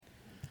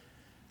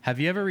Have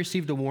you ever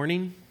received a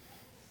warning?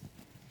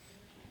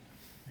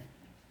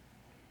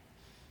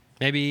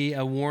 Maybe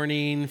a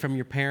warning from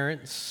your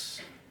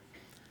parents.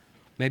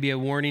 Maybe a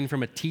warning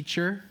from a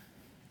teacher.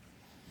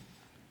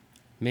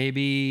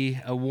 Maybe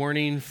a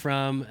warning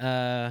from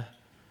a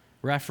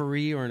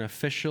referee or an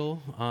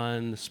official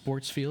on the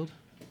sports field.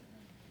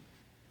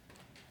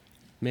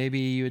 Maybe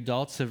you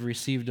adults have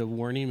received a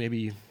warning.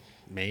 Maybe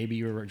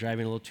you were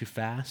driving a little too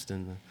fast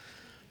and the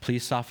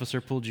police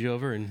officer pulled you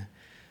over and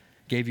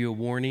gave you a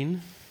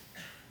warning.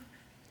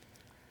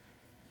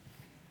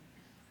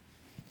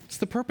 What's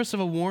the purpose of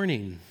a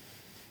warning?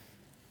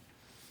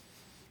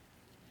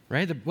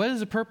 Right? What is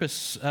the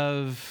purpose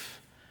of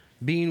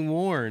being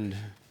warned?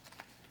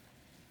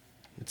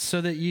 It's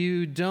so that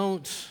you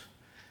don't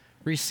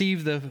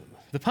receive the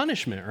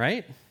punishment,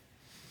 right?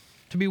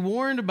 To be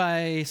warned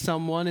by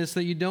someone is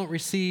that you don't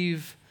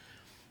receive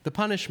the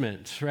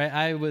punishment, right?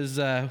 I was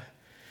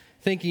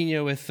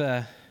thinking, with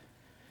the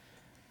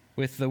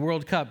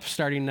World Cup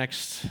starting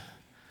next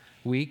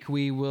week,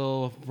 we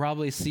will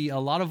probably see a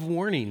lot of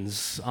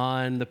warnings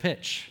on the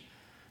pitch,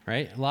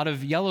 right? A lot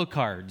of yellow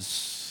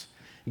cards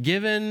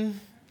given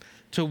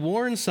to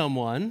warn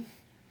someone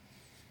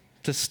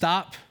to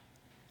stop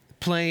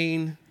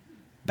playing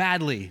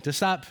badly, to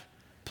stop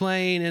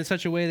playing in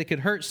such a way that could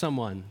hurt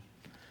someone.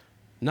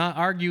 Not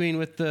arguing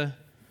with the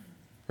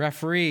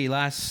referee.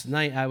 Last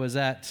night I was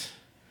at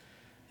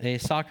a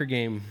soccer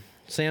game,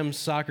 Sam's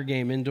soccer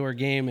game, indoor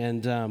game,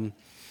 and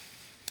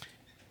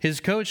his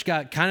coach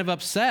got kind of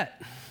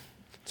upset,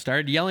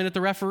 started yelling at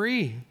the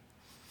referee,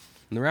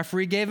 and the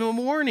referee gave him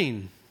a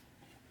warning,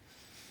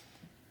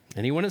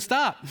 and he wouldn't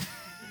stop.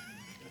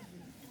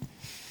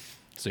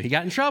 So he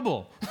got in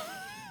trouble.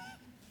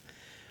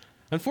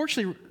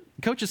 Unfortunately,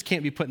 coaches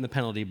can't be put in the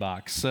penalty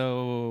box,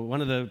 so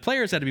one of the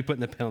players had to be put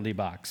in the penalty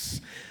box.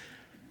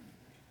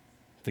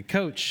 The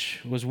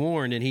coach was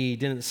warned, and he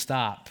didn't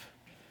stop,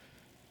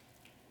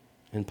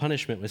 and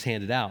punishment was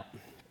handed out.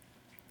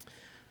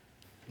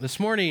 This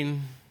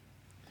morning,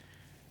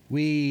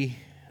 we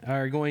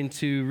are going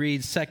to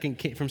read from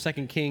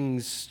 2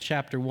 Kings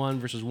chapter 1,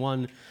 verses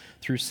 1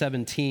 through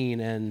 17,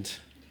 and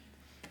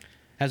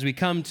as we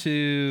come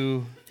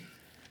to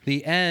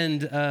the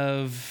end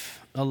of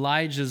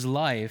Elijah's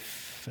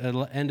life, at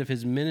the end of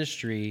his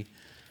ministry,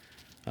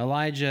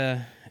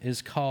 Elijah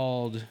is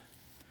called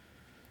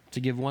to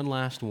give one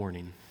last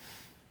warning.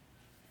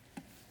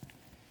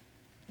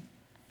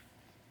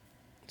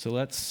 So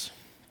let's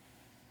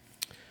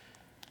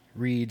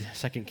read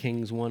 2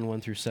 Kings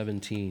 1 through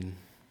 17,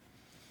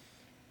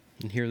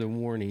 and hear the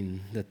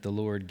warning that the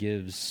Lord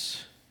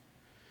gives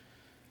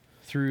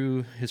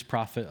through his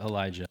prophet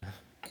Elijah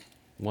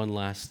one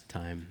last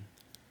time.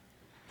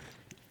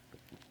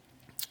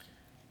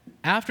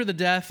 After the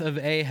death of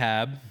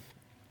Ahab,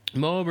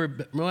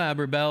 Moab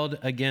rebelled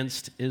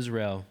against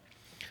Israel.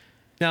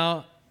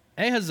 Now,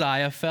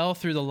 Ahaziah fell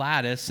through the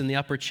lattice in the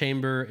upper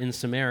chamber in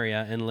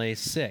Samaria and lay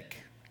sick.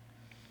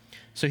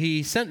 So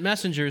he sent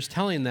messengers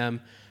telling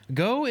them,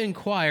 "Go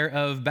inquire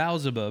of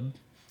Baalzebub,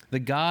 the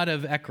god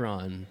of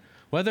Ekron,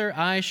 whether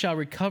I shall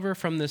recover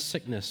from this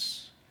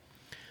sickness."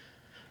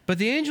 But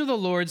the angel of the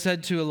Lord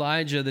said to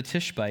Elijah the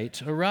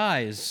Tishbite,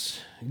 "Arise,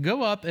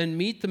 go up and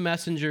meet the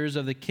messengers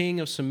of the king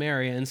of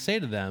Samaria and say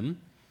to them,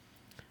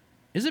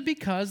 is it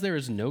because there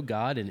is no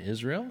God in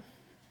Israel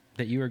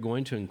that you are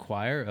going to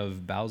inquire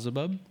of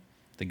Baalzebub,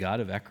 the god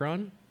of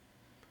Ekron?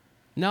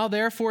 Now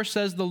therefore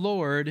says the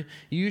Lord,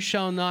 you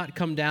shall not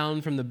come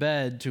down from the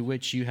bed to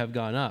which you have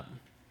gone up,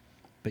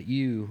 but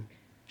you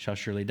shall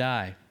surely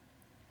die."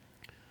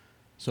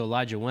 So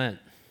Elijah went.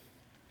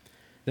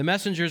 The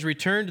messengers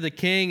returned to the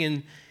king,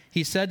 and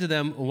he said to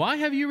them, "Why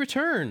have you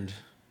returned?"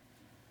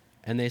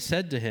 And they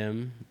said to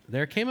him,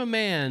 "There came a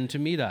man to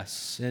meet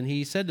us, and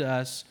he said to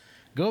us,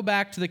 'Go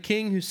back to the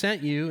king who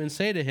sent you and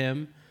say to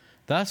him,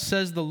 thus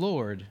says the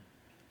Lord,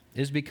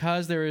 is it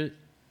because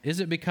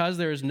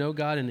there is no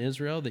God in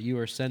Israel that you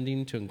are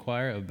sending to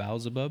inquire of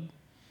Baalzebub,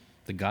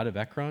 the god of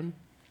Ekron?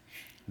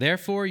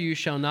 Therefore you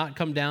shall not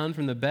come down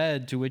from the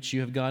bed to which you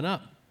have gone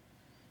up,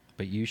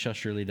 but you shall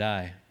surely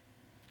die.'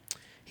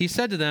 He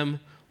said to them,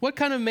 'What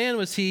kind of man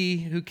was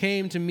he who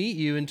came to meet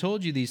you and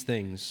told you these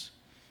things?'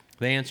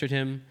 They answered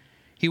him,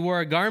 'He wore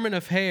a garment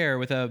of hair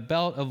with a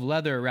belt of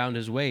leather around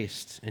his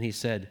waist.' And he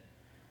said,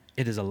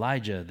 'It is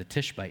Elijah the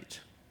Tishbite.'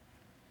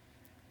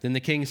 Then the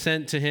king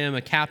sent to him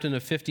a captain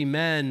of 50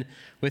 men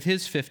with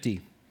his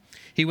 50.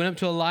 He went up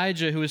to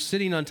Elijah, who was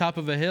sitting on top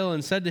of a hill,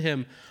 and said to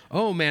him,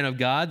 'O man of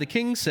God, the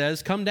king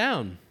says, come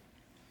down.'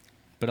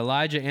 But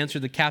Elijah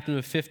answered the captain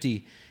of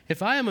 50,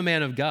 'If I am a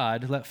man of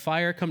God, let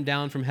fire come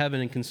down from heaven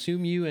and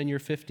consume you and your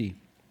 50.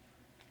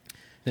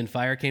 Then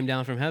fire came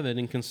down from heaven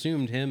and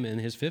consumed him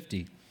and his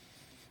 50.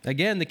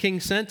 Again, the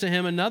king sent to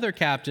him another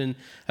captain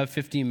of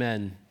 50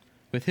 men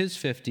with his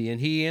 50.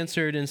 And he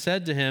answered and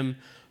said to him,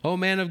 'O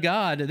man of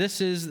God, this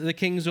is the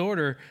king's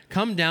order.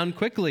 Come down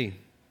quickly.'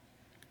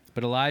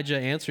 But Elijah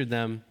answered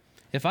them,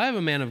 'If I am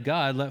a man of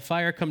God, let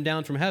fire come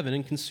down from heaven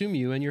and consume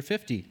you and your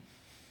 50.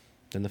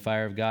 Then the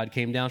fire of God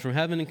came down from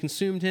heaven and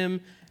consumed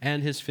him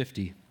and his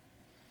 50.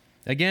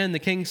 Again, the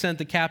king sent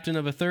the captain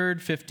of a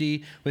third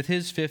 50 with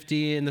his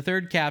 50, and the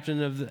third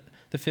captain of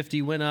the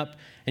 50 went up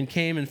and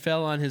came and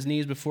fell on his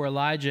knees before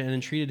Elijah and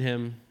entreated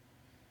him,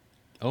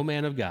 O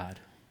man of God,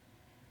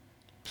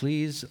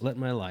 please let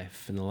my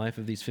life and the life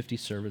of these 50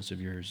 servants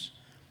of yours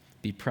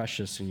be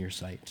precious in your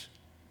sight.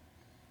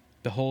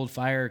 Behold,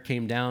 fire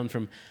came down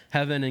from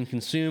heaven and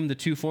consumed the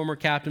two former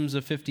captains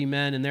of 50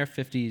 men and their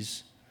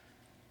 50s.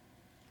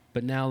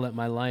 But now let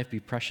my life be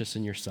precious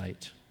in your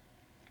sight.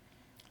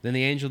 Then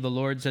the angel of the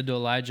Lord said to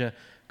Elijah,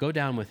 go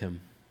down with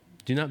him.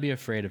 Do not be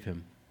afraid of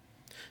him.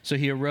 So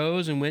he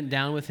arose and went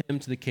down with him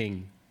to the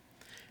king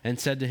and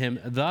said to him,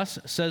 thus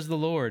says the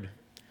Lord,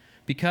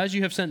 because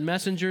you have sent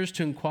messengers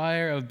to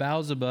inquire of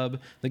Baal-zebub,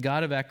 the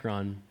god of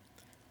Ekron,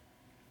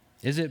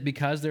 is it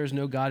because there is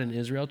no God in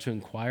Israel to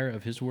inquire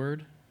of his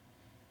word?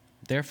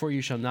 Therefore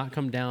you shall not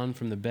come down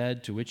from the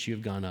bed to which you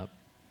have gone up,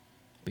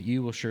 but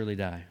you will surely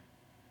die.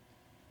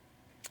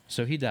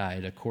 So he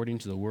died according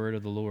to the word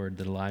of the Lord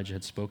that Elijah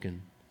had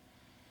spoken.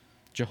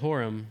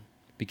 Jehoram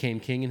became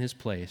king in his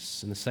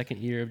place in the second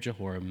year of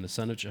Jehoram, the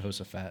son of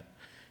Jehoshaphat,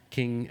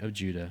 king of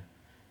Judah,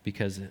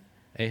 because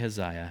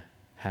Ahaziah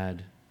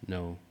had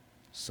no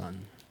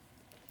son.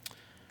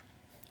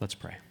 Let's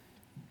pray.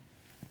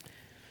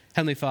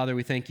 Heavenly Father,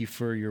 we thank you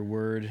for your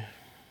word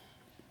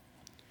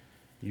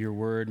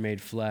made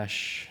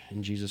flesh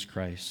in Jesus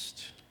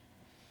Christ.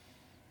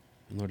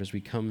 And Lord, as we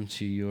come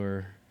to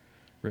your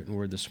written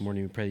word this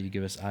morning, we pray that you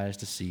give us eyes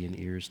to see and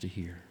ears to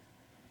hear.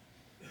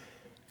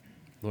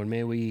 Lord,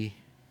 may we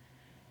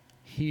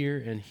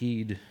hear and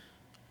heed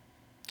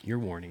your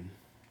warning,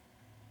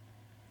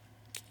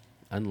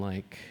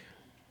 unlike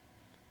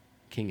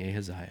King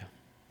Ahaziah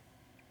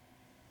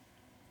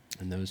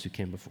and those who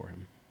came before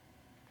him.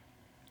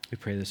 We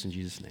pray this in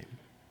Jesus' name.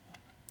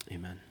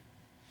 Amen.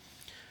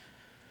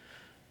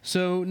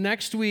 So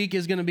next week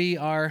is going to be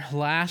our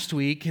last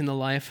week in the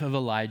life of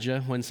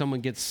Elijah, when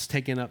someone gets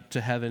taken up to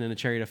heaven in a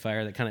chariot of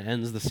fire. That kind of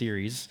ends the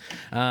series.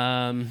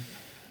 There's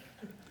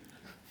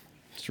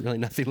really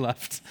nothing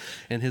left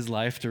in his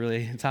life to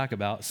really talk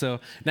about. So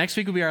next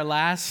week will be our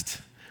last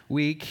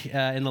week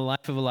in the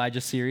Life of Elijah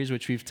series,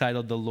 which we've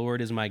titled The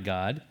Lord is My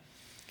God.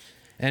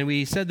 And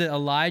we said that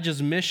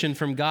Elijah's mission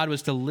from God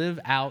was to live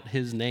out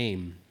his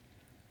name,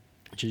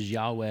 which is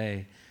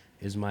Yahweh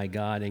is my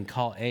God, and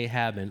call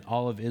Ahab and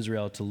all of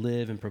Israel to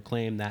live and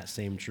proclaim that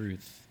same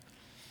truth.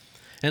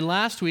 And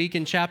last week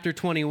in chapter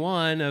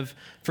 21 of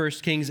 1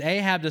 Kings,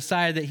 Ahab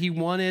decided that he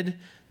wanted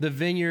the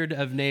vineyard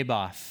of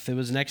Naboth. It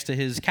was next to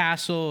his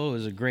castle. It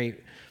was a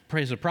great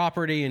piece of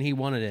property, and he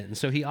wanted it. And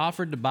so he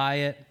offered to buy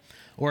it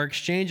or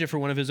exchange it for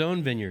one of his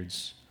own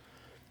vineyards.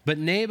 But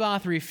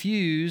Naboth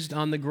refused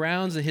on the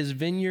grounds that his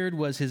vineyard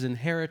was his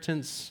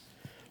inheritance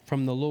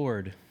from the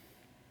Lord.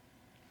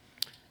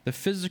 The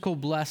physical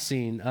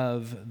blessing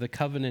of the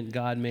covenant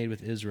God made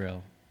with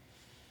Israel.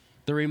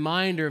 The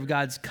reminder of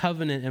God's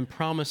covenant and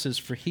promises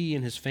for he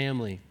and his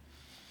family.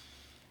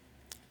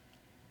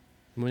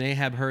 When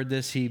Ahab heard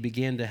this, he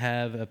began to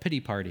have a pity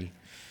party.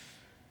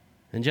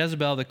 And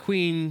Jezebel, the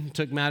queen,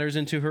 took matters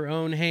into her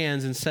own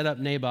hands and set up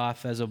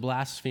Naboth as a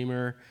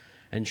blasphemer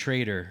and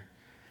traitor.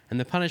 And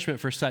the punishment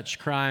for such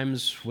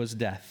crimes was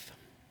death.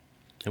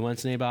 And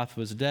once Naboth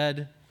was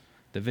dead,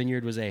 the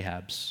vineyard was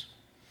Ahab's.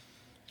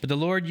 But the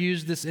Lord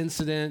used this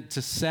incident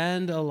to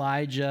send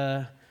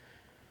Elijah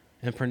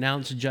and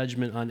pronounce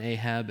judgment on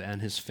Ahab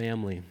and his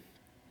family.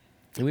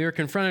 And we were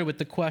confronted with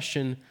the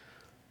question,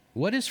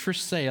 what is for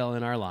sale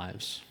in our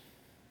lives?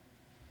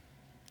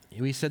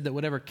 We said that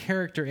whatever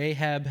character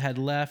Ahab had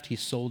left, he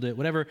sold it.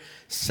 Whatever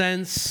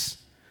sense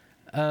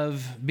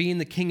of being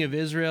the king of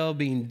Israel,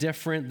 being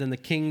different than the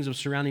kings of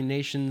surrounding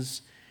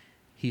nations,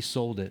 he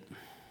sold it.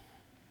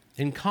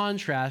 In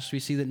contrast, we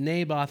see that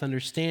Naboth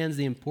understands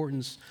the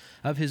importance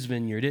of his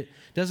vineyard. It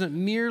doesn't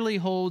merely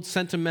hold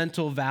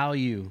sentimental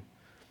value,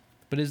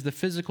 but is the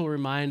physical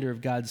reminder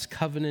of God's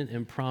covenant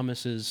and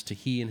promises to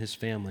he and his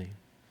family.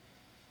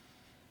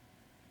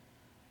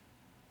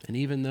 And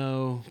even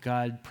though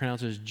God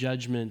pronounces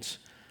judgment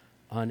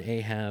on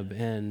Ahab,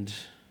 and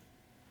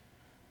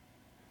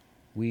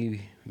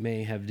we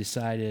may have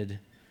decided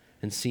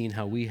and seen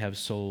how we have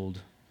sold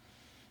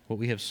what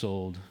we have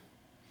sold,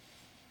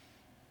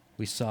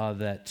 we saw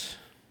that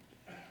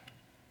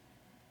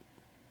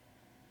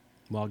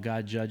while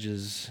God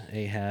judges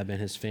Ahab and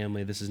his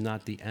family, this is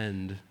not the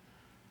end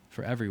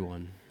for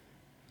everyone.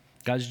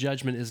 God's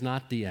judgment is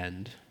not the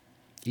end,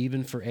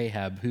 even for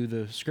Ahab, who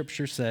the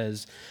scripture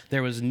says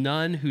there was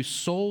none who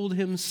sold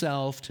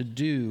himself to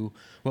do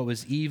what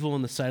was evil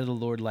in the sight of the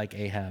Lord like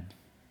Ahab.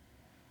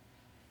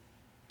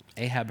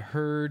 Ahab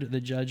heard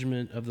the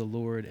judgment of the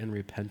Lord and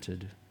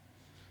repented.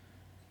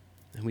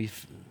 And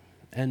we've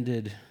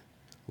ended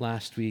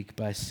last week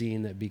by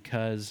seeing that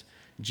because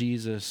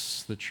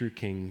Jesus, the true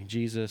king,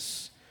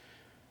 Jesus,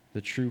 the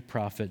true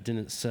prophet,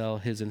 didn't sell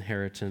his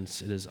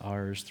inheritance, it is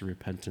ours through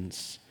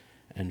repentance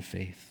and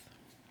faith.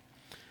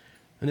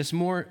 And this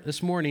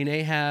morning,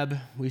 Ahab,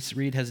 we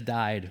read, has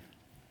died.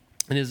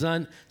 And his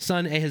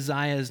son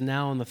Ahaziah is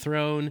now on the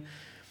throne.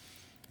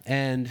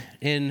 And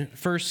in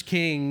 1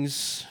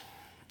 Kings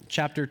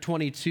chapter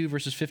 22,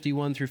 verses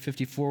 51 through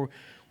 54,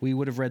 we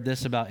would have read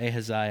this about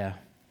Ahaziah.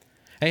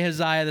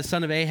 Ahaziah, the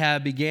son of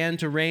Ahab, began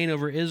to reign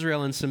over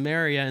Israel and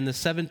Samaria in the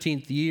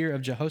 17th year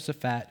of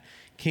Jehoshaphat,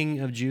 king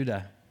of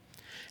Judah.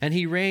 And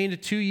he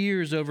reigned 2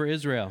 years over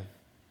Israel.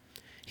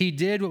 He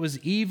did what was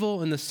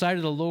evil in the sight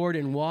of the Lord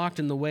and walked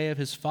in the way of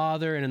his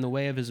father and in the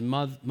way of his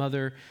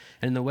mother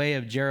and in the way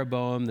of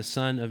Jeroboam, the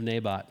son of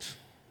Nebat.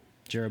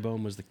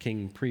 Jeroboam was the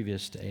king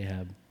previous to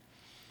Ahab,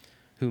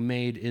 who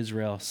made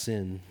Israel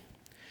sin.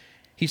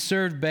 He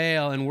served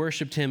Baal and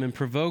worshipped him and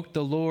provoked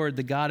the Lord,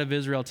 the God of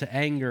Israel, to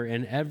anger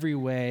in every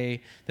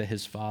way that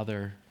his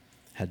father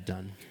had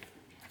done.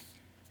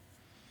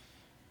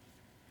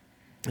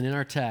 And in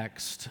our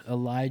text,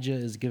 Elijah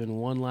is given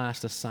one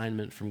last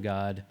assignment from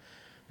God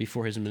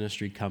before his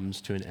ministry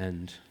comes to an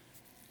end.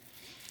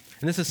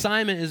 And this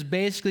assignment is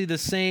basically the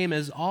same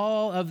as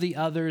all of the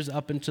others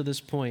up until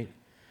this point.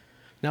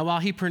 Now,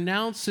 while he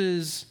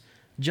pronounces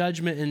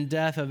judgment and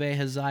death of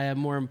Ahaziah,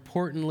 more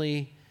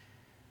importantly,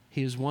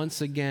 he is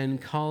once again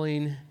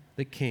calling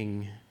the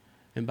king,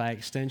 and by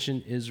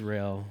extension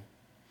Israel,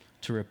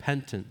 to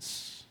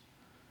repentance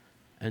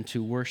and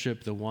to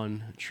worship the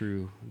one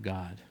true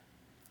God.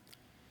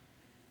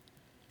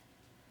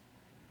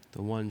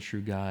 The one true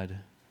God,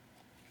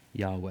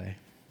 Yahweh.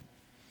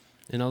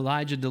 And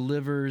Elijah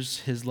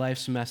delivers his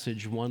life's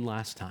message one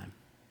last time.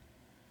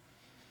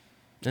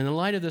 And in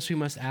light of this, we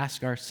must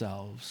ask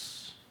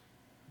ourselves,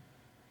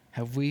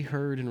 have we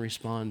heard and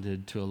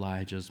responded to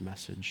Elijah's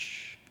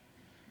message,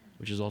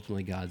 which is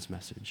ultimately God's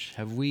message?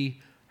 Have we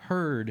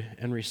heard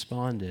and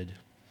responded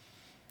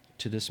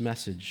to this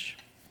message?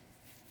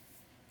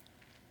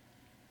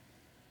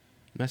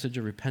 Message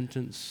of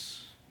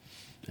repentance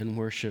and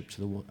worship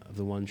to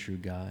the one true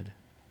God.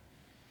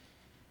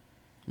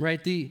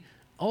 Right? The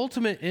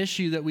ultimate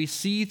issue that we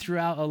see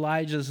throughout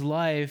Elijah's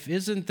life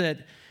isn't that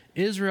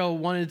Israel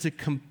wanted to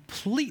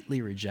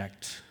completely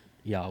reject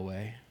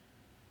Yahweh.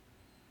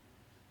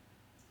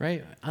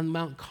 Right? On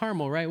Mount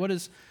Carmel, right?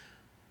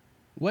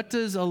 What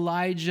does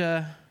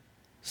Elijah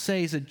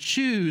say? He said,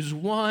 choose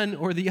one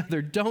or the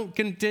other. Don't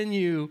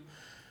continue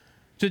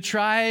to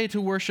try to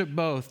worship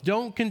both.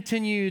 Don't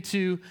continue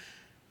to,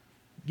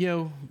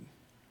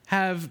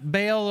 have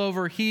Baal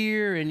over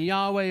here and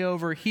Yahweh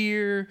over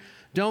here.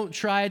 Don't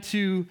try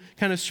to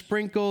kind of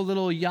sprinkle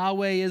little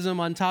Yahwehism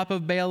on top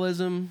of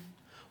Baalism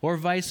or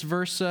vice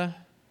versa.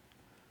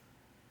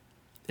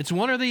 It's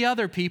one or the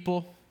other,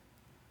 people.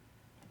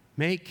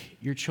 Make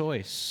your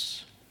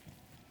choice.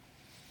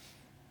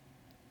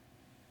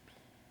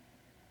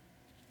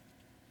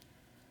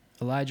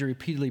 Elijah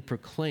repeatedly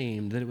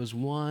proclaimed that it was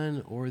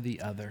one or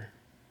the other.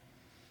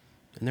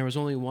 And there was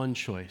only one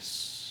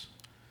choice,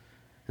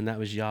 and that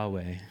was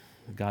Yahweh,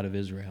 the God of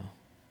Israel.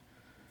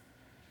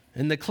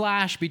 And the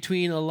clash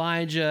between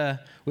Elijah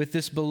with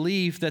this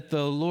belief that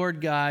the Lord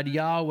God,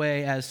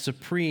 Yahweh, as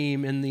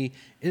supreme, and the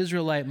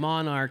Israelite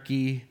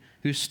monarchy,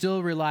 who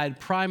still relied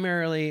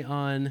primarily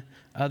on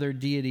other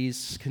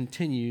deities,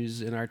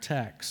 continues in our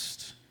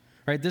text.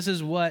 Right? This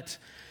is what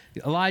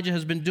Elijah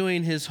has been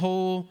doing his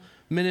whole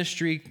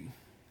ministry,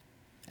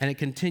 and it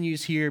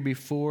continues here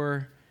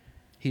before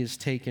he is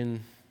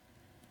taken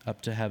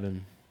up to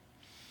heaven.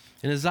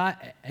 And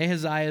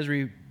Ahaziah is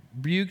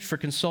rebuked for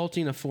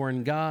consulting a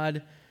foreign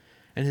god,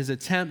 and his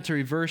attempt to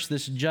reverse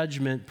this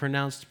judgment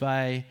pronounced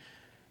by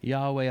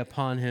Yahweh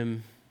upon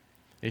him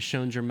is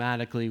shown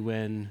dramatically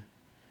when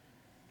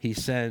he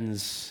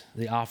sends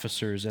the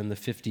officers and the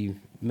 50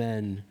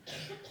 men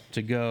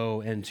to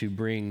go and to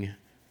bring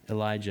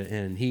Elijah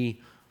in. He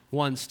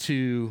wants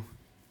to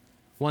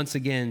once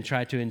again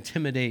try to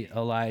intimidate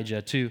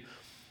Elijah, to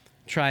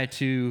try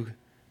to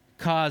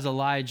cause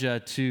Elijah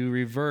to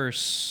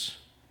reverse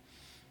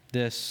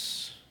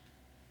this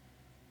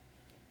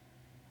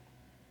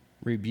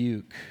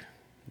rebuke,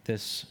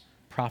 this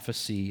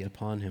prophecy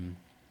upon him.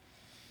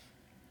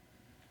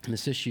 And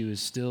this issue is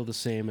still the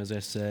same, as I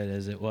said,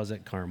 as it was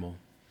at Carmel.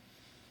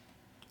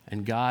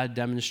 And God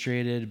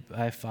demonstrated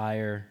by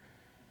fire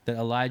that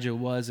Elijah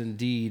was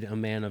indeed a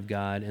man of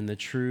God and the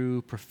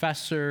true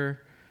possessor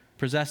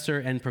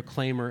and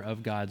proclaimer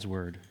of God's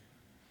word.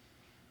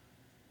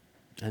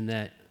 And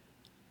that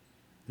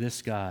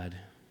this God,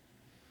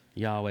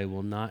 Yahweh,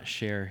 will not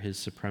share his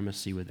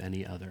supremacy with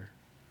any other.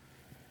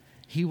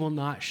 He will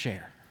not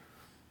share.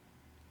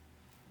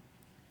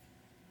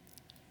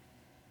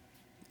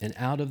 And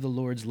out of the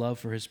Lord's love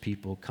for his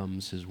people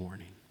comes his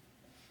warning.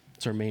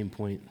 It's our main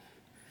point.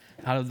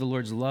 Out of the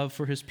Lord's love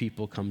for his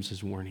people comes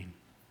his warning.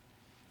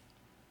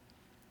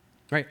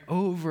 Right?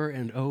 Over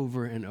and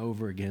over and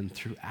over again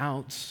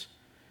throughout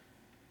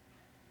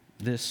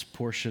this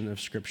portion of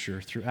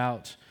Scripture,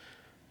 throughout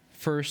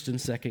 1st and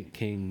 2nd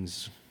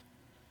Kings,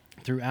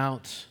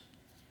 throughout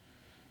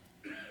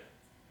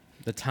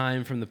the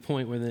time from the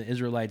point when the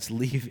Israelites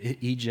leave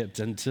Egypt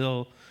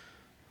until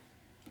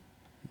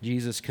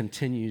Jesus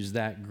continues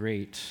that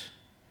great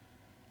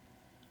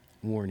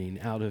warning.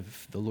 Out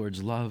of the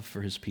Lord's love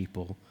for his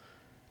people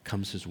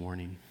comes his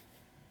warning.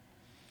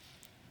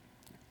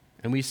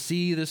 And we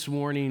see this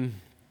warning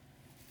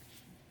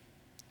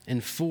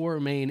in four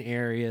main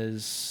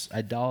areas: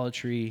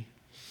 idolatry,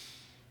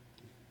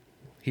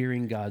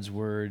 hearing God's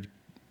word,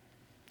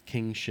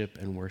 kingship,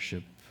 and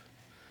worship.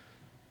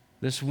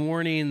 This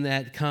warning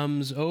that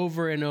comes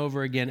over and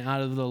over again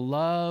out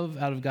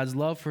of God's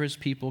love for his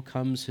people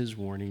comes his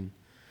warning.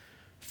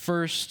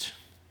 First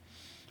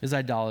is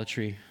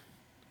idolatry,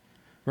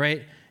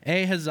 right?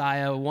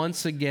 Ahaziah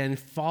once again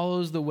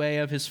follows the way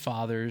of his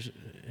fathers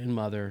and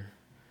mother,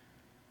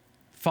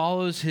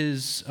 follows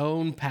his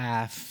own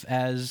path,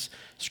 as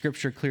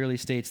Scripture clearly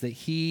states that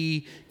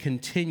he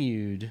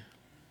continued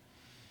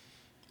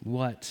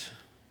what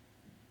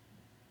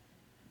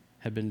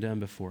had been done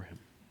before him.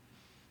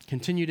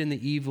 Continued in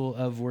the evil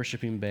of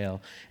worshiping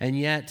Baal. And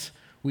yet,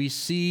 we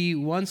see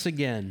once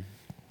again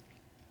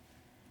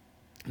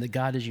that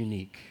God is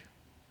unique.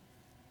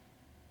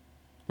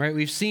 Right?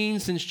 We've seen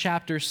since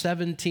chapter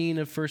 17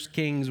 of 1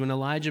 Kings, when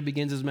Elijah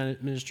begins his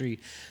ministry,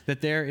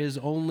 that there is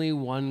only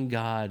one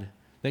God,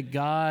 that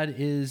God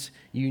is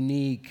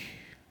unique.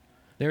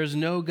 There is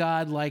no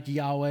God like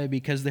Yahweh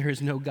because there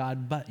is no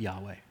God but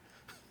Yahweh.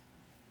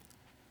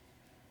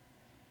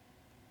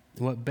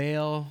 What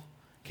Baal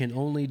can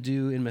only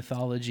do in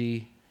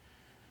mythology,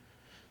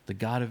 the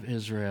God of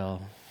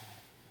Israel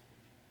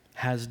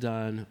has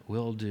done,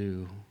 will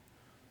do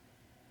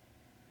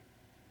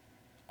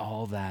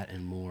all that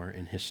and more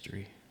in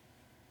history.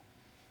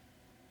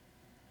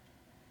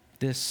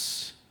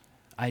 This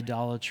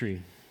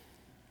idolatry,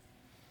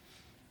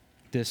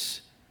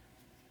 this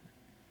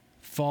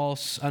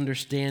false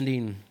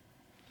understanding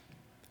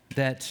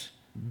that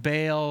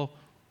Baal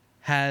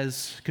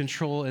has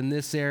control in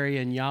this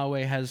area and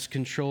Yahweh has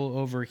control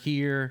over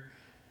here,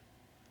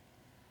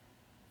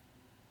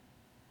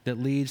 that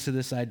leads to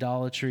this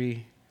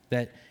idolatry,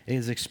 that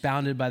is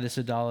expounded by this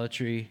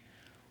idolatry.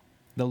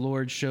 The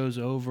Lord shows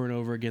over and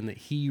over again that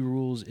he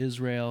rules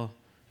Israel,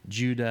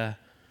 Judah,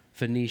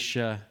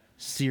 Phoenicia,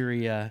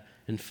 Syria,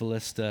 and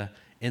Philistia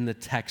in the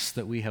text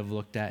that we have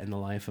looked at in the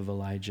life of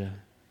Elijah.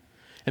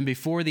 And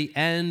before the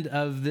end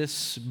of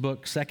this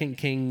book, 2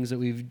 Kings, that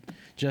we've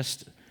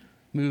just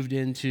moved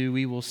into,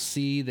 we will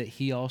see that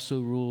he also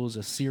rules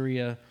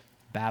Assyria,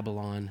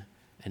 Babylon,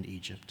 and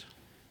Egypt.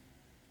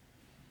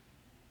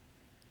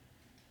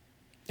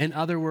 In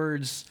other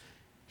words,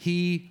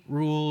 he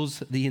rules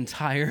the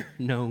entire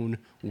known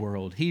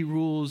world. He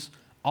rules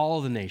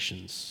all the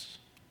nations.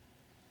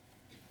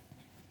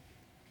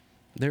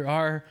 There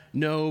are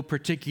no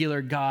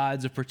particular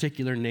gods of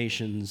particular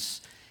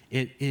nations.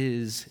 It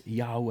is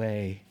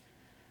Yahweh,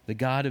 the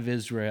God of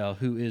Israel,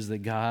 who is the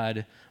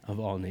God of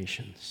all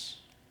nations.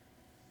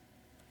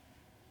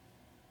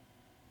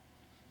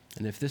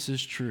 And if this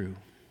is true,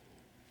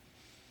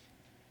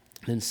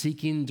 then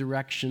seeking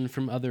direction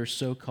from other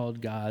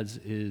so-called gods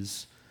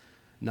is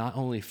not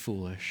only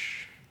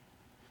foolish,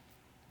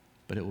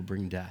 but it will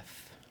bring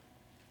death.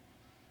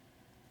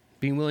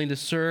 Being willing to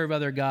serve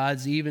other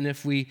gods, even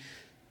if we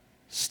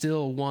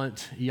still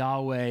want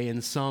Yahweh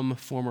in some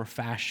form or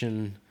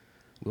fashion,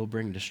 will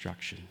bring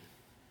destruction.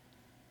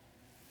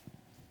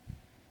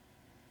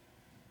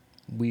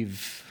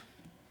 We've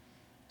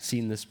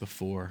seen this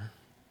before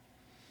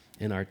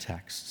in our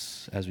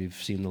texts as we've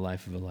seen the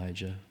life of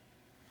Elijah.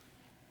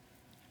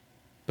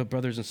 But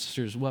brothers and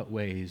sisters, what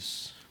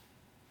ways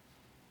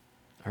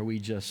are we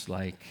just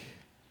like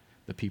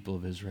the people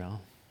of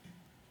Israel?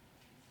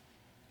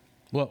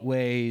 What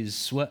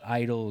ways, what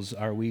idols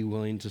are we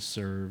willing to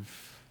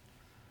serve,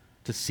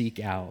 to seek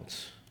out,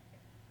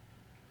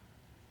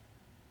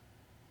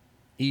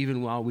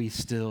 even while we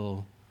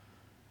still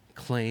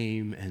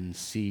claim and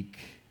seek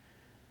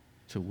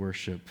to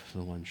worship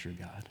the one true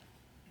God?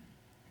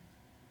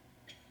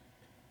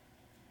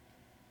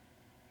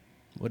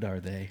 What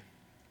are they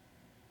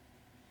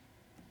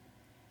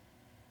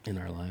in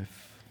our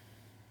life?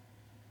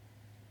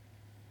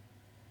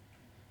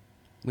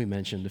 We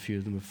mentioned a few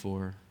of them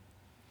before.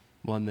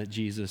 One that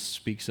Jesus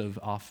speaks of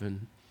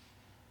often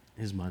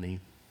is money,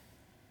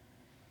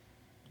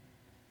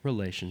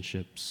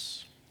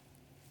 relationships,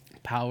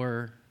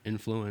 power,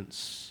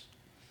 influence.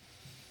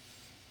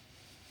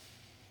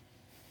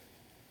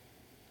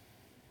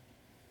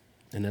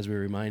 And as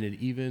we're reminded,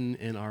 even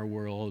in our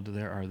world,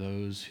 there are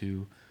those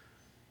who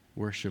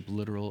worship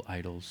literal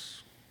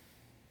idols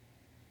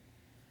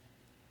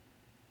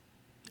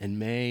and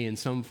may, in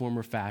some form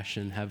or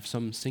fashion, have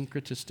some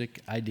syncretistic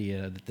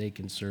idea that they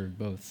can serve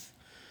both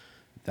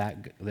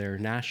their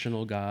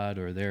national God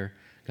or their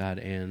God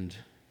and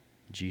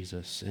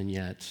Jesus. And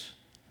yet,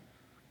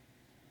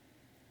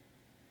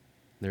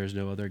 there is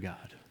no other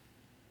God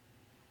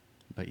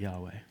but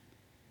Yahweh.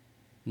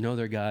 No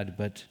other God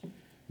but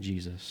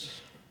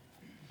Jesus.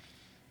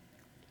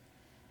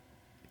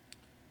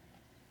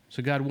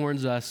 So God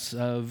warns us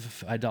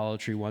of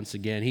idolatry once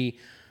again. He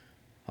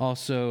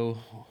also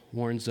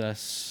warns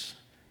us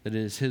that it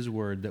is his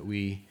word that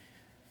we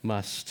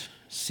must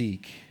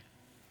seek.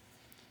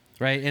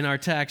 Right? In our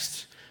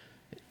text,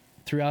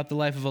 throughout the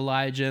life of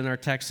Elijah, in our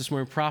text this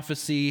morning,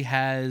 prophecy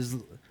has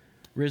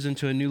risen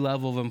to a new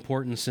level of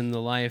importance in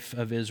the life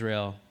of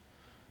Israel.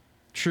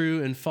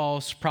 True and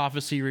false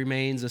prophecy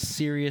remains a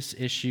serious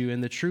issue,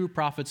 and the true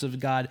prophets of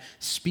God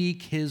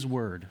speak his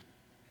word.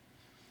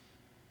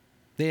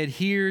 They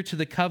adhere to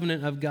the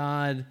covenant of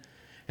God,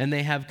 and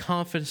they have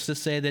confidence to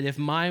say that if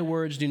my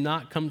words do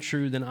not come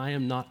true, then I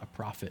am not a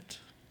prophet.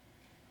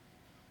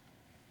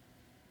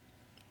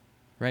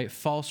 Right?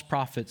 False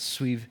prophets,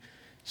 we've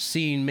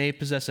seen, may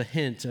possess a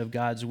hint of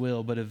God's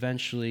will, but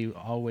eventually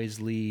always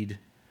lead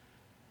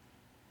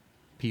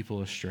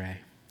people astray.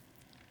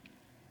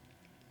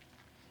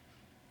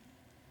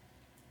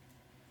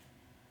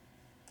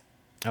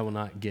 I will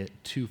not get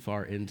too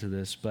far into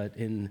this, but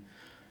in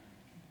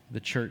the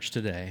church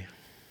today,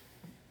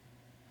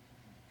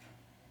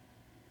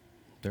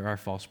 there are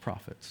false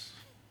prophets.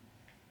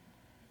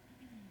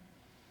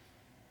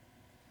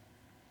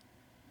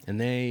 And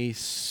they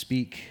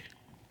speak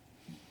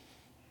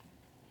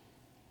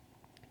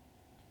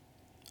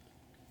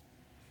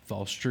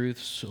false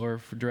truths or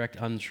direct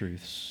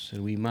untruths.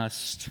 And we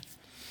must,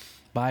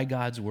 by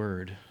God's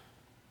word,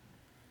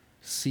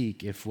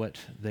 seek if what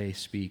they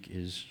speak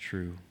is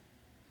true.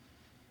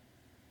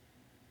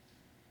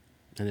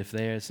 And if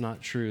it's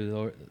not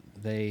true,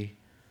 they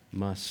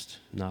must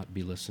not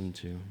be listened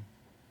to.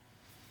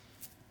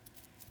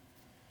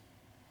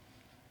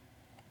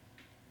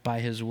 By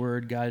his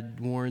word, God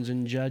warns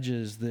and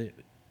judges the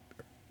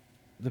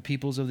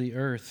peoples of the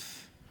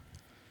earth.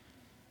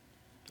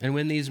 And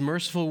when these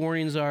merciful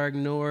warnings are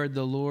ignored,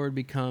 the Lord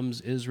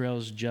becomes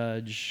Israel's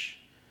judge,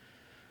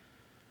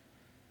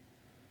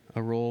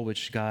 a role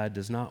which God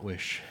does not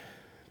wish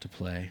to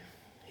play.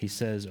 He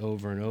says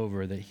over and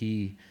over that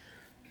he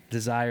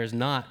desires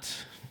not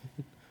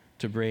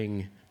to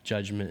bring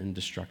judgment and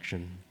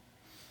destruction,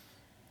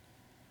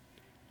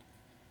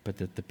 but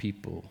that the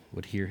people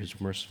would hear his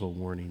merciful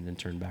warning and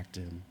turn back to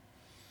him.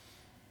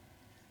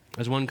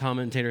 As one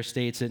commentator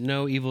states, that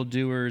no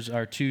evildoers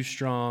are too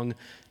strong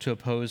to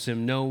oppose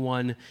him. No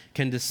one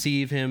can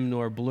deceive him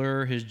nor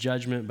blur his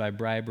judgment by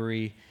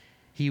bribery.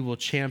 He will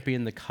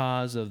champion the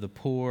cause of the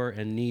poor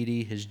and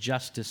needy. His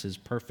justice is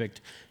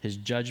perfect. His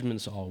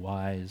judgments all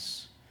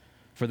wise.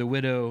 For the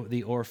widow,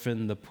 the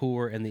orphan, the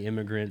poor, and the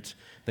immigrant,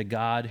 the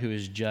God who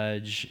is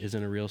judge is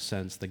in a real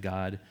sense the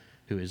God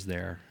who is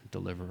their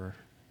deliverer.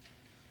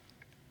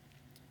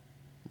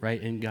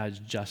 Right? In God's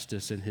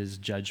justice and his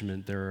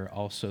judgment, there are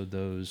also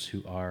those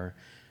who are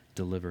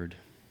delivered.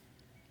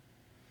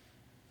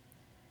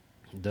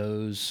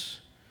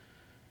 Those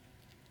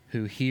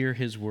who hear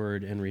his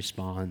word and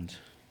respond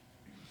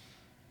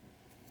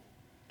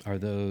are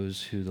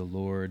those who the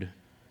Lord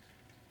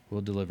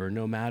will deliver,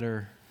 no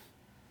matter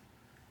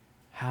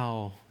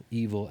how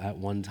evil at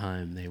one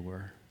time they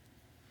were.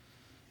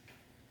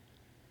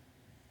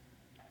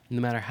 No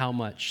matter how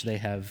much they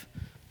have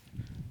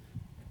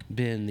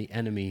been the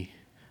enemy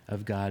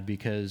of God,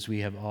 because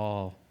we have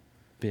all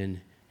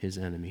been his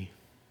enemy.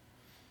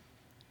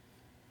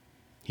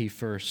 He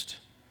first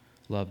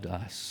loved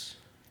us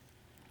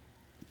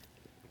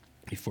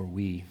before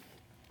we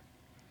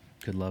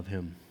could love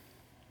him.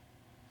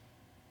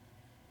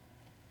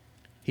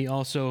 He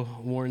also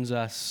warns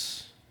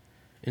us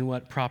in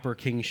what proper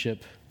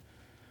kingship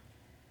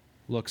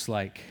looks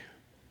like.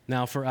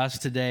 Now, for us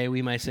today,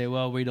 we might say,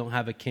 well, we don't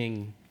have a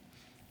king.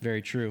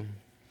 Very true.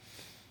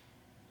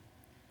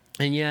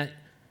 And yet,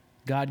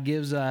 God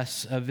gives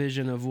us a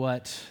vision of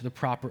what the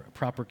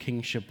proper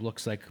kingship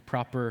looks like,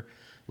 proper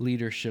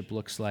leadership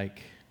looks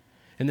like.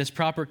 And this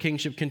proper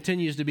kingship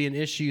continues to be an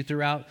issue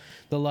throughout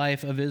the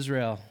life of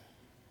Israel.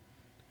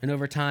 And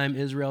over time,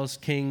 Israel's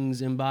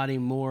kings embody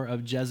more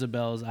of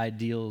Jezebel's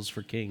ideals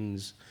for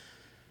kings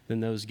than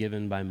those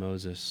given by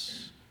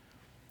Moses.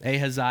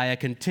 Ahaziah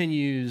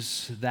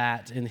continues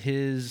that in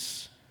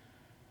his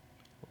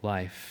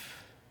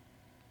life.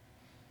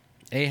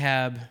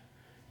 Ahab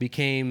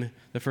became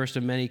the first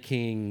of many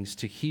kings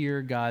to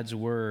hear God's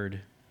word,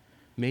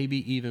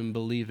 maybe even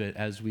believe it,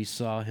 as we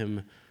saw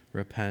him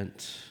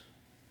repent,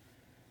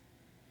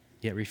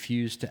 yet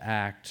refused to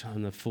act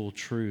on the full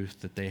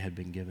truth that they had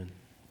been given.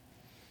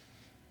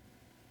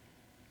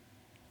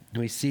 And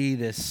we see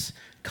this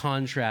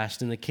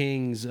contrast in the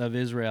kings of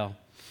Israel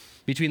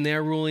between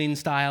their ruling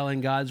style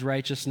and God's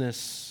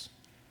righteousness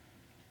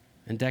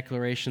and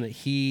declaration that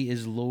he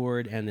is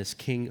Lord and is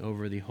king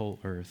over the whole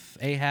earth.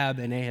 Ahab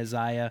and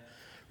Ahaziah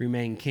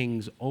remain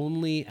kings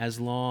only as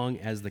long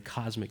as the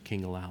cosmic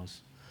king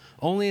allows.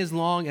 Only as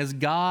long as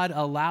God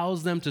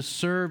allows them to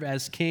serve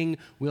as king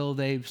will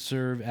they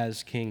serve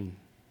as king,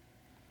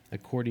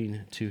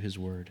 according to his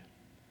word.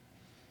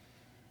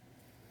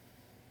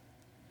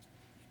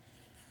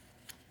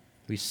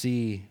 We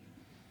see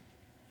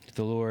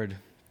the Lord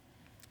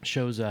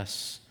shows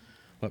us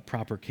what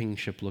proper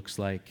kingship looks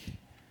like,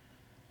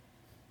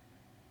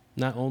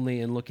 not only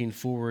in looking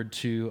forward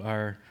to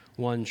our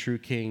one true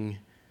King,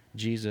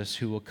 Jesus,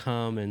 who will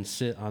come and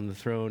sit on the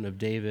throne of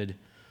David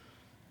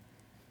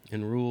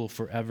and rule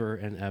forever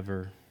and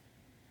ever,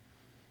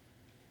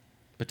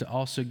 but to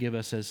also give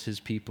us as his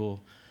people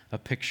a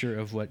picture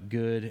of what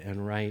good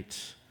and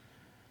right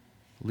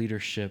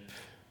leadership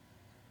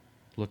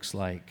looks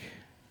like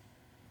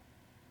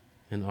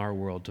in our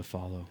world to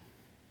follow.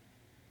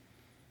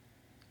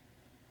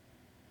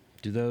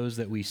 Do those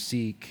that we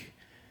seek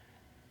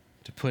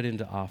to put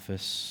into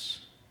office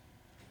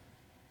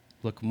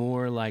look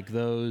more like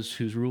those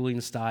whose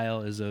ruling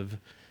style is of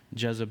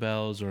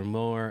Jezebel's, or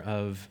more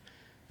of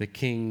the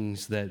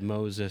kings that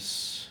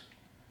Moses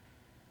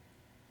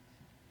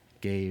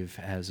gave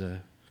as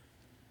a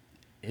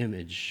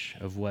image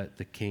of what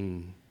the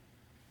king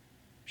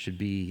should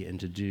be and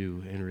to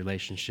do in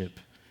relationship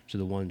to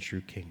the one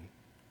true king?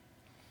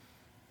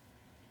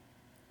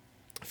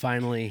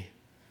 Finally,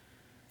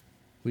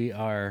 we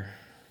are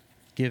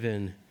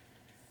given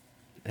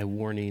a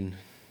warning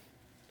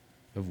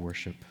of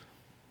worship.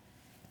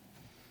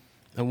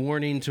 A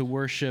warning to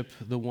worship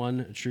the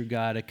one true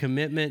God. A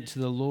commitment to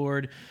the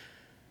Lord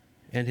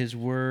and his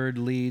word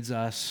leads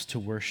us to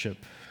worship.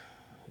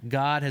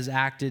 God has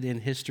acted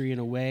in history in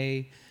a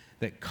way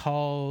that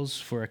calls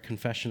for a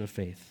confession of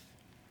faith.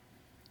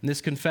 And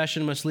this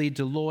confession must lead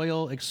to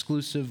loyal,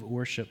 exclusive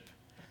worship.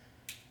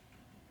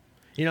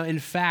 You know, in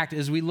fact,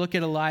 as we look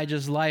at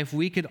Elijah's life,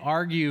 we could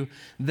argue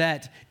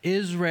that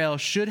Israel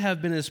should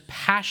have been as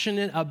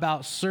passionate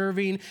about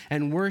serving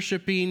and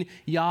worshiping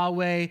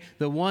Yahweh,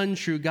 the one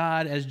true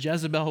God, as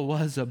Jezebel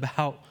was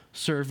about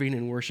serving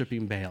and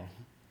worshiping Baal.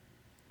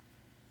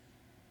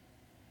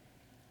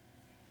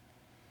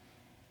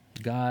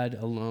 God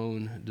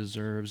alone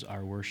deserves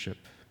our worship,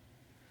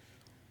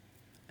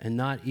 and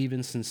not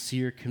even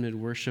sincere, committed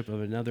worship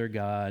of another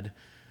God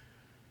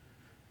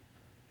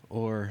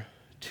or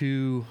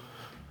two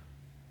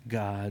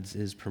gods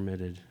is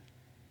permitted.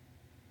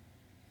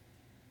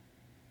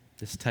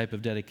 This type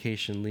of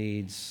dedication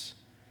leads,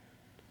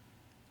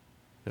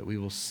 that we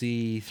will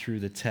see through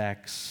the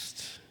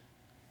text,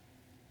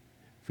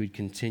 if we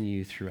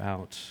continue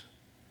throughout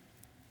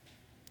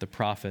the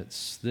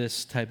prophets.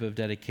 This type of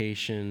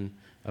dedication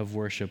of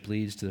worship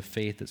leads to the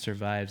faith that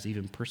survives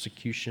even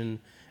persecution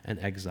and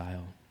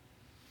exile.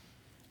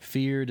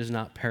 Fear does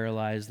not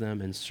paralyze them,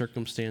 and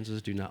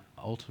circumstances do not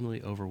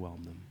ultimately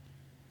overwhelm them.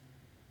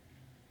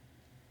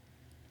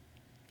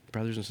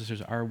 Brothers and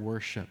sisters, our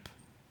worship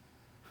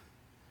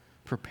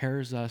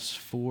prepares us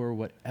for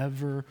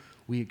whatever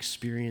we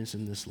experience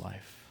in this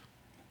life.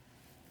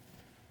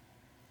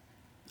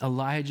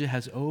 Elijah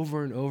has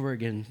over and over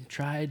again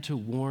tried to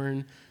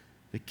warn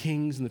the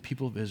kings and the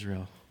people of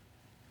Israel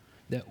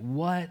that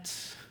what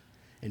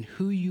and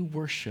who you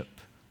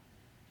worship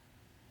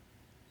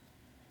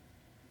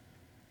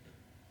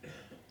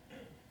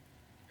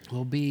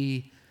will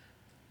be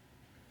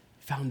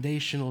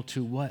foundational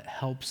to what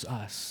helps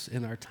us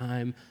in our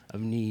time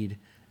of need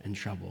and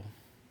trouble.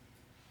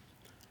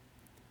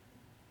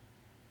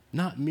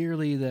 Not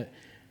merely that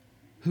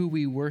who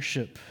we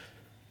worship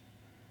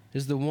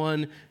is the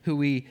one who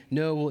we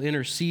know will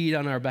intercede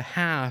on our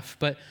behalf,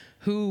 but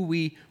who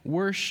we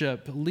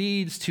worship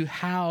leads to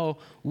how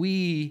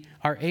we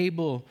are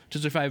able to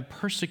survive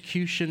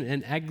persecution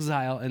and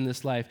exile in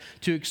this life,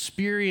 to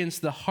experience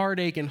the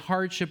heartache and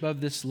hardship of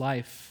this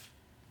life.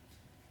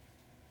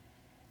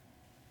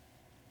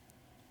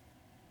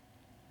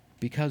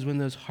 Because when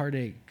those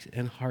heartaches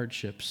and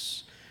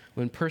hardships,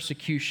 when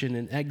persecution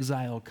and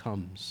exile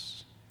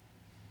comes,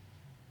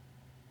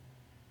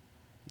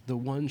 the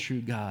one true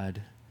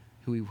God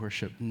who we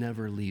worship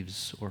never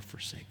leaves or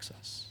forsakes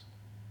us.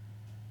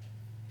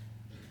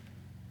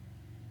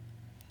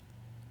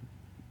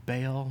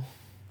 Baal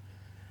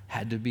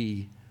had to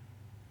be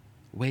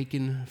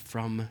wakened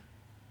from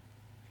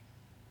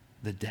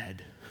the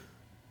dead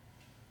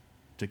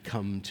to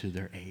come to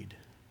their aid.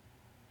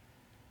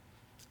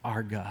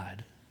 Our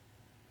God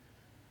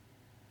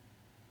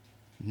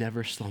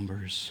never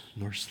slumbers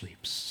nor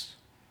sleeps.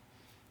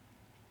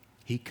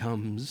 He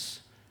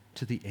comes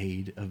to the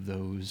aid of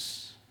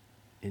those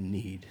in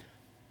need.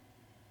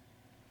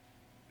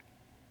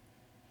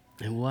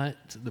 And what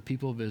the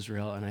people of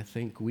Israel, and I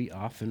think we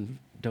often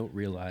don't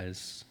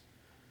realize,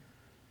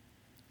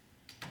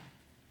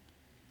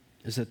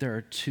 is that there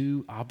are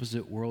two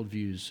opposite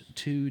worldviews,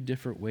 two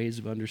different ways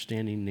of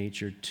understanding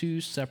nature, two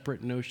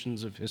separate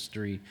notions of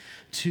history,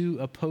 two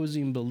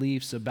opposing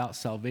beliefs about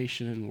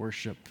salvation and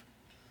worship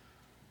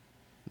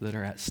that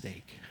are at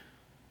stake.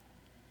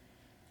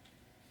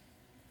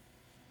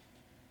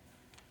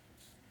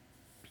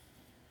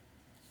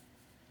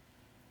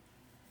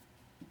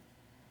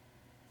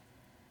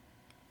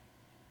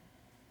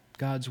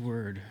 God's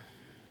word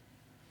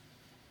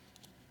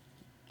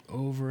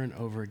over and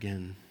over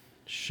again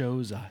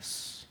shows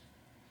us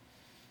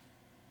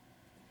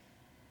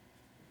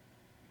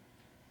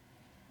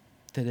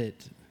that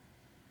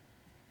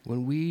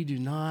when we do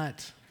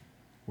not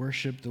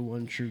worship the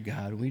one true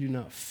God, when we do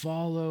not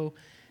follow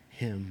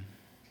him,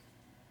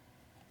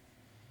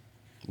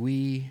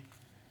 we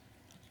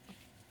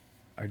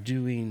are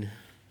doing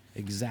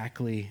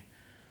exactly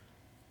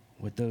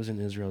what those in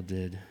Israel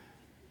did.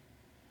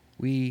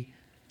 We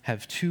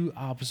have two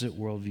opposite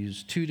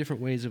worldviews, two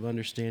different ways of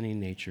understanding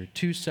nature,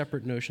 two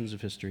separate notions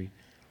of history,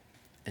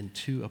 and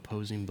two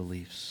opposing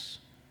beliefs,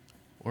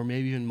 or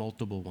maybe even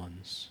multiple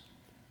ones.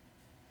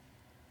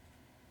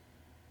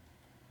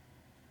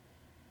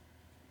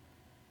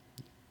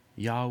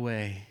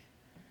 Yahweh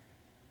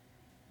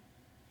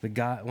the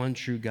God, one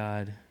true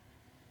God,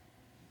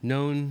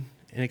 known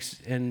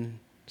and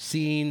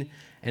seen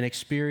and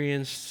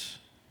experienced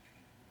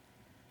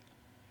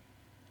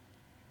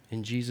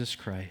in Jesus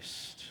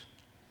Christ,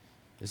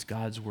 is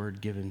God's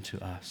word given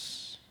to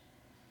us.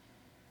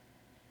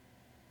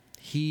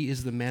 He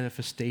is the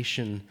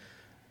manifestation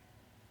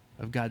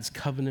of God's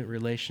covenant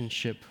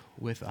relationship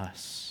with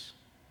us.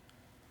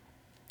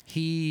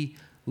 He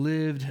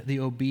lived the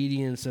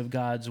obedience of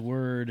God's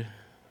word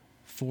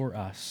for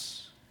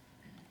us.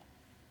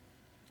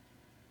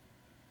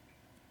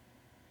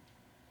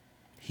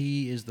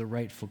 He is the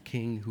rightful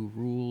king who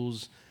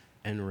rules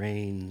and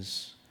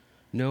reigns.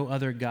 No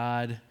other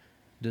God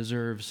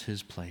deserves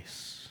his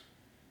place,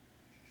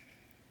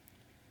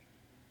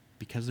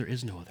 because there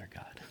is no other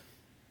God.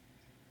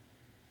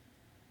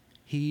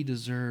 He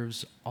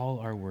deserves all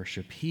our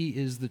worship. He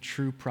is the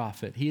true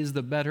prophet. He is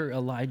the better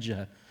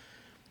Elijah.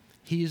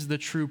 He is the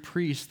true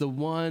priest, the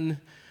one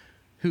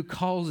who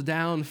calls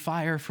down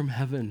fire from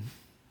heaven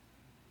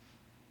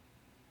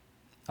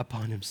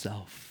upon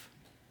himself.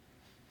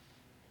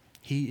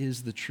 He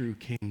is the true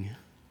king,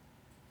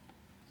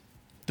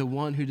 the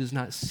one who does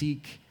not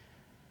seek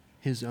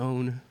his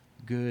own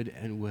good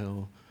and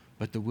will,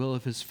 but the will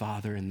of his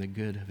Father and the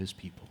good of his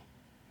people.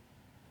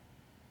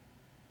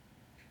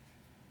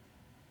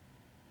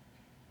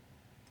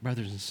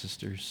 Brothers and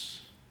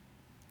sisters,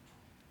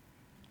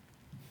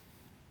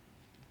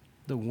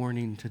 the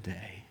warning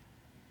today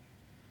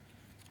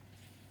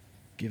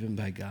given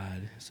by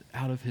God is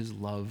out of his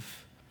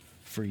love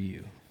for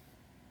you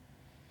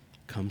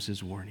comes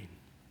his warning.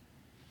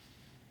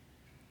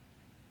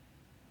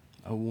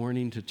 A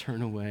warning to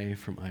turn away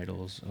from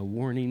idols, a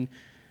warning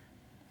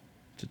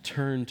to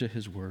turn to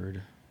his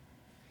word,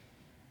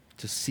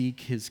 to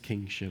seek his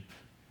kingship,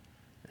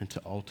 and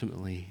to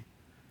ultimately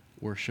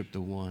worship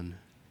the one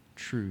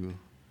true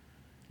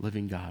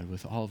living God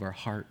with all of our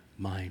heart,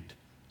 mind,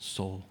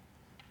 soul,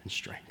 and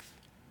strength.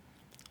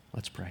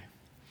 Let's pray.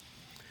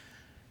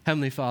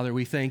 Heavenly Father,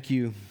 we thank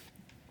you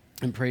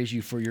and praise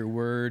you for your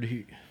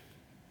word,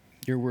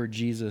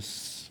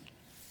 Jesus,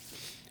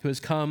 who has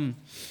come,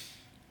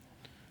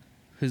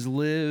 who's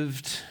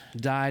lived,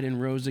 died,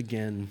 and rose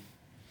again.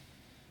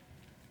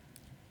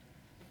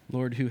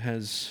 Lord, who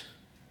has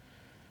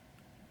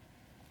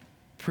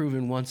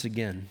proven once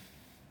again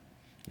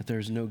that there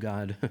is no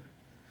God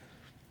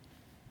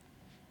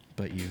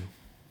but you,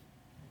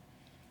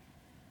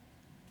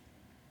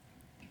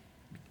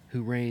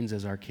 who reigns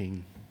as our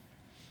King,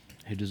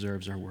 who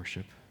deserves our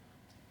worship.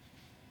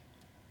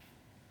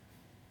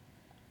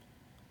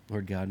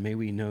 Lord God, may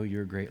we know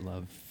your great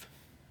love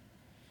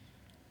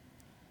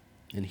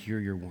and hear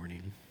your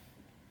warning.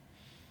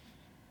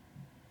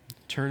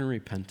 Turn in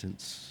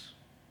repentance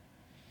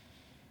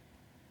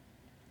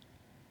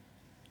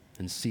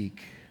and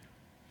seek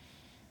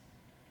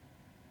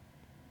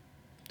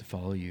to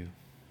follow you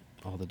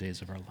all the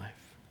days of our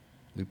life.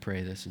 We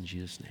pray this in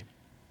Jesus' name.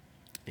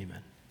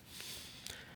 Amen.